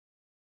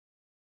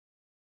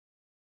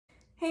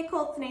Hey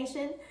Colts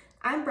Nation,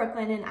 I'm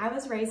Brooklyn and I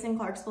was raised in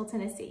Clarksville,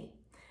 Tennessee.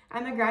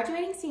 I'm a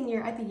graduating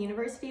senior at the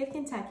University of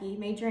Kentucky,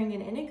 majoring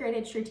in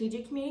integrated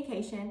strategic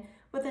communication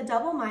with a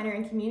double minor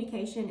in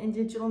communication and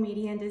digital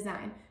media and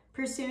design,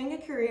 pursuing a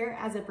career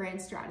as a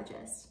brand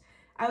strategist.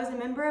 I was a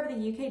member of the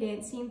UK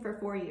dance team for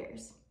 4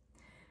 years.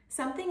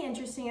 Something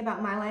interesting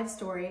about my life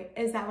story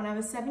is that when I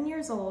was 7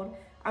 years old,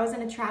 I was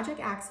in a tragic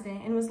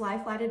accident and was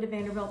life-flighted to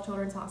Vanderbilt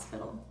Children's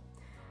Hospital.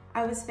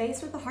 I was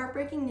faced with the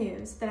heartbreaking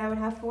news that I would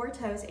have 4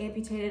 toes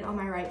amputated on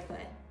my right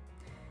foot.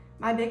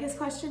 My biggest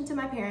question to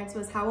my parents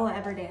was, how will I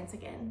ever dance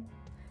again?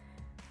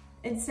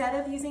 Instead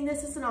of using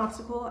this as an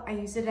obstacle, I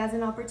used it as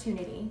an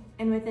opportunity,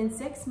 and within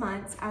 6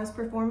 months, I was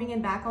performing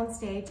and back on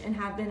stage and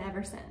have been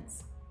ever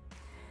since.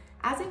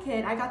 As a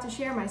kid, I got to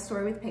share my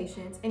story with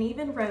patients and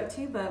even wrote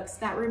 2 books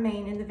that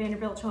remain in the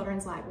Vanderbilt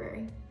Children's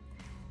Library.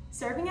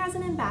 Serving as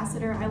an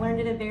ambassador, I learned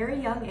at a very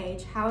young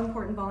age how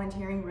important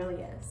volunteering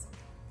really is.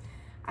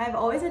 I have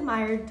always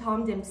admired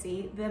Tom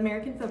Dempsey, the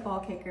American football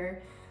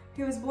kicker,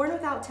 who was born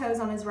without toes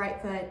on his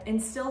right foot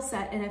and still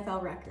set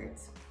NFL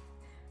records.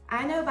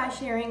 I know by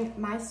sharing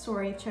my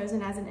story,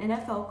 chosen as an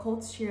NFL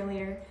Colts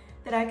cheerleader,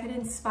 that I could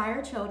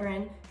inspire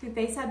children who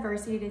face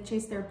adversity to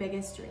chase their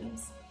biggest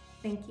dreams.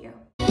 Thank you.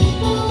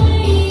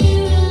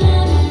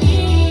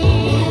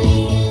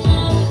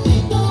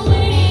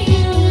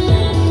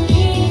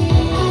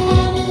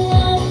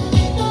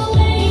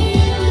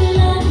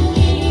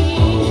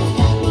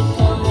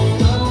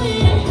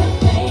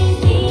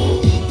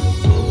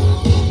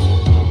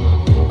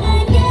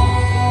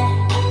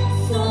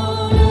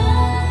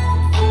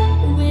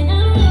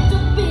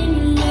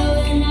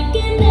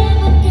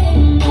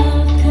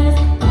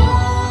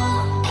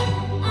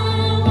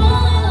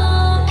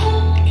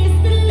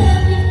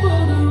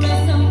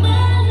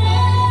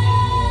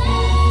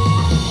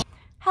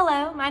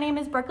 Hello, my name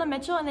is Brooklyn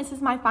Mitchell and this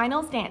is my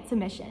finals dance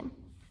submission.